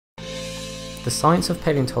The science of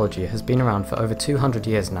paleontology has been around for over 200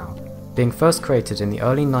 years now, being first created in the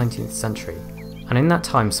early 19th century, and in that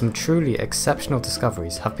time some truly exceptional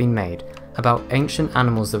discoveries have been made about ancient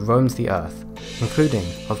animals that roamed the earth, including,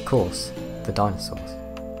 of course, the dinosaurs.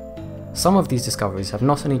 Some of these discoveries have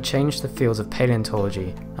not only changed the fields of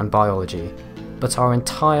paleontology and biology, but our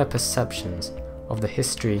entire perceptions of the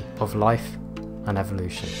history of life and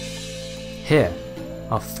evolution. Here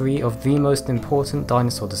are 3 of the most important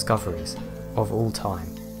dinosaur discoveries of all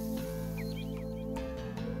time.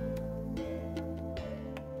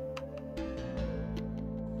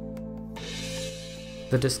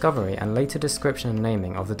 The discovery and later description and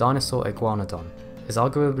naming of the dinosaur Iguanodon is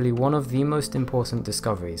arguably one of the most important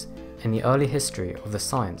discoveries in the early history of the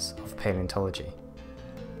science of paleontology.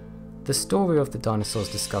 The story of the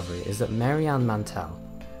dinosaur's discovery is that Mary Ann Mantell,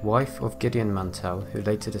 wife of Gideon Mantell, who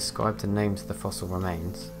later described and named the fossil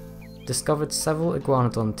remains, discovered several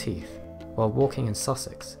Iguanodon teeth while walking in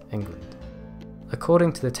Sussex, England.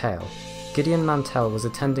 According to the tale, Gideon Mantell was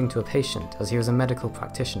attending to a patient as he was a medical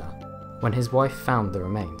practitioner when his wife found the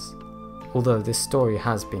remains, although this story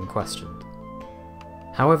has been questioned.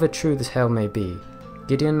 However true the tale may be,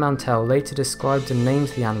 Gideon Mantell later described and named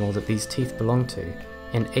the animal that these teeth belonged to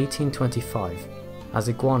in 1825 as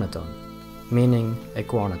Iguanodon, meaning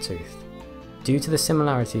iguana tooth, due to the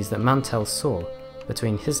similarities that Mantell saw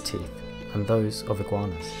between his teeth and those of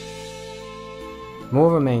iguanas.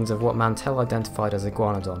 More remains of what Mantell identified as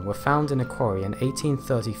Iguanodon were found in a quarry in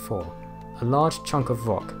 1834, a large chunk of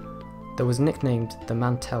rock that was nicknamed the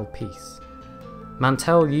Mantell Piece.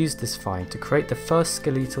 Mantell used this find to create the first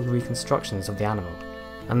skeletal reconstructions of the animal,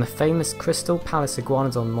 and the famous Crystal Palace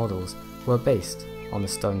Iguanodon models were based on the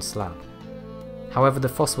stone slab. However, the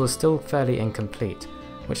fossil was still fairly incomplete,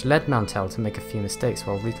 which led Mantell to make a few mistakes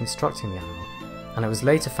while reconstructing the animal, and it was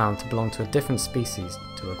later found to belong to a different species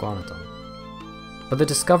to Iguanodon. But the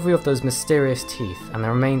discovery of those mysterious teeth and the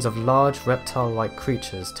remains of large reptile-like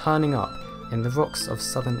creatures turning up in the rocks of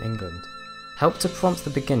southern England helped to prompt the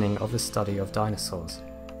beginning of the study of dinosaurs,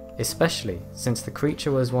 especially since the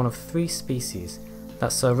creature was one of 3 species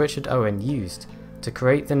that Sir Richard Owen used to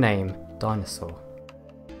create the name dinosaur.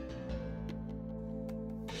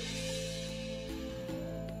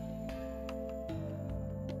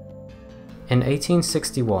 In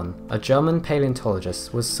 1861, a German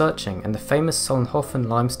paleontologist was searching in the famous Solnhofen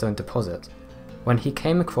limestone deposit when he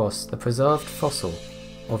came across the preserved fossil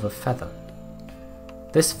of a feather.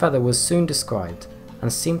 This feather was soon described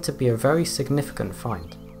and seemed to be a very significant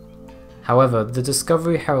find. However, the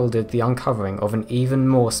discovery heralded the uncovering of an even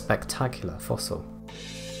more spectacular fossil.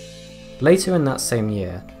 Later in that same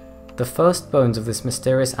year, the first bones of this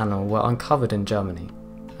mysterious animal were uncovered in Germany,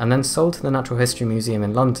 and then sold to the Natural History Museum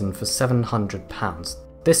in London for £700.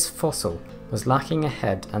 This fossil was lacking a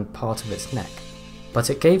head and part of its neck, but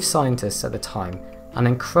it gave scientists at the time an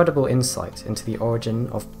incredible insight into the origin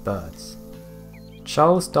of birds.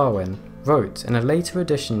 Charles Darwin wrote in a later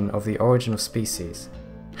edition of The Origin of Species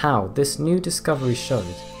how this new discovery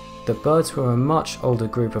showed that birds were a much older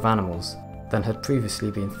group of animals than had previously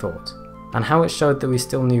been thought, and how it showed that we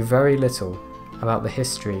still knew very little about the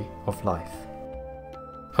history of life.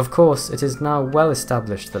 Of course, it is now well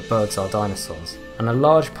established that birds are dinosaurs, and a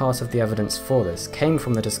large part of the evidence for this came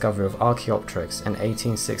from the discovery of Archaeopteryx in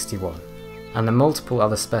 1861, and the multiple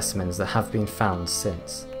other specimens that have been found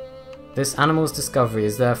since. This animal's discovery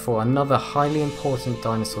is therefore another highly important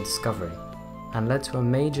dinosaur discovery, and led to a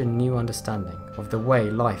major new understanding of the way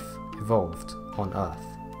life evolved on Earth.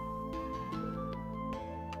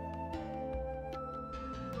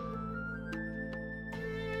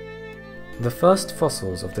 The first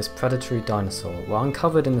fossils of this predatory dinosaur were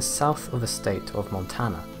uncovered in the south of the state of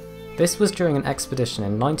Montana. This was during an expedition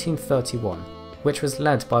in 1931, which was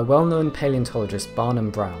led by well-known paleontologist Barnum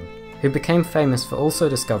Brown, who became famous for also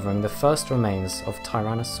discovering the first remains of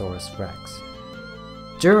Tyrannosaurus rex.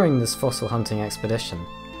 During this fossil hunting expedition,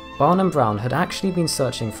 Barnum Brown had actually been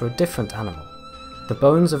searching for a different animal, the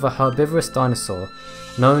bones of a herbivorous dinosaur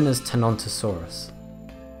known as Tenontosaurus.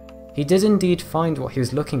 He did indeed find what he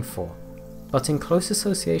was looking for, but in close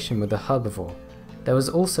association with the herbivore, there was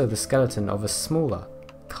also the skeleton of a smaller,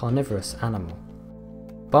 carnivorous animal.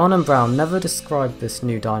 Barnum Brown never described this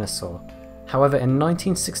new dinosaur. However, in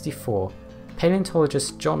 1964,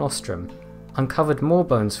 paleontologist John Ostrom uncovered more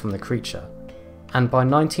bones from the creature, and by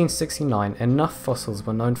 1969 enough fossils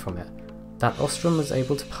were known from it that Ostrom was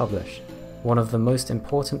able to publish one of the most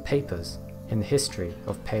important papers in the history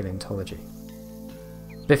of paleontology.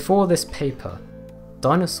 Before this paper,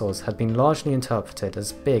 dinosaurs had been largely interpreted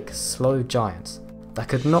as big, slow giants that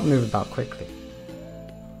could not move about quickly.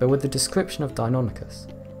 But with the description of Deinonychus,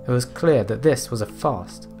 it was clear that this was a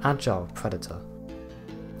fast, agile predator.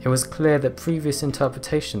 It was clear that previous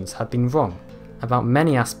interpretations had been wrong about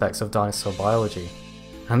many aspects of dinosaur biology,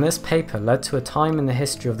 and this paper led to a time in the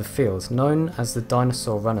history of the field known as the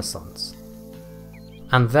Dinosaur Renaissance.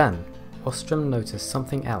 And then, Ostrom noticed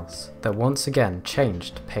something else that once again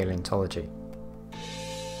changed paleontology.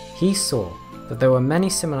 He saw that there were many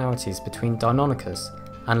similarities between Deinonychus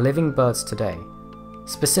and living birds today,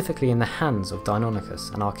 specifically in the hands of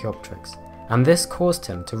Deinonychus and Archaeopteryx, and this caused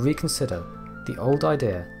him to reconsider the old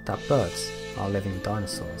idea that birds are living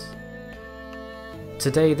dinosaurs.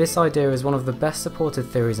 Today, this idea is one of the best supported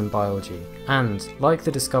theories in biology, and, like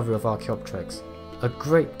the discovery of Archaeopteryx, a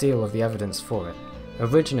great deal of the evidence for it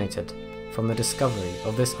originated from the discovery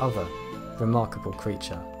of this other remarkable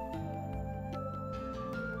creature.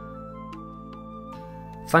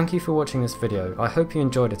 Thank you for watching this video. I hope you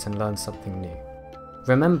enjoyed it and learned something new.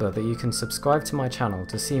 Remember that you can subscribe to my channel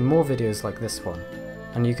to see more videos like this one,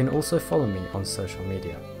 and you can also follow me on social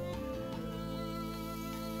media.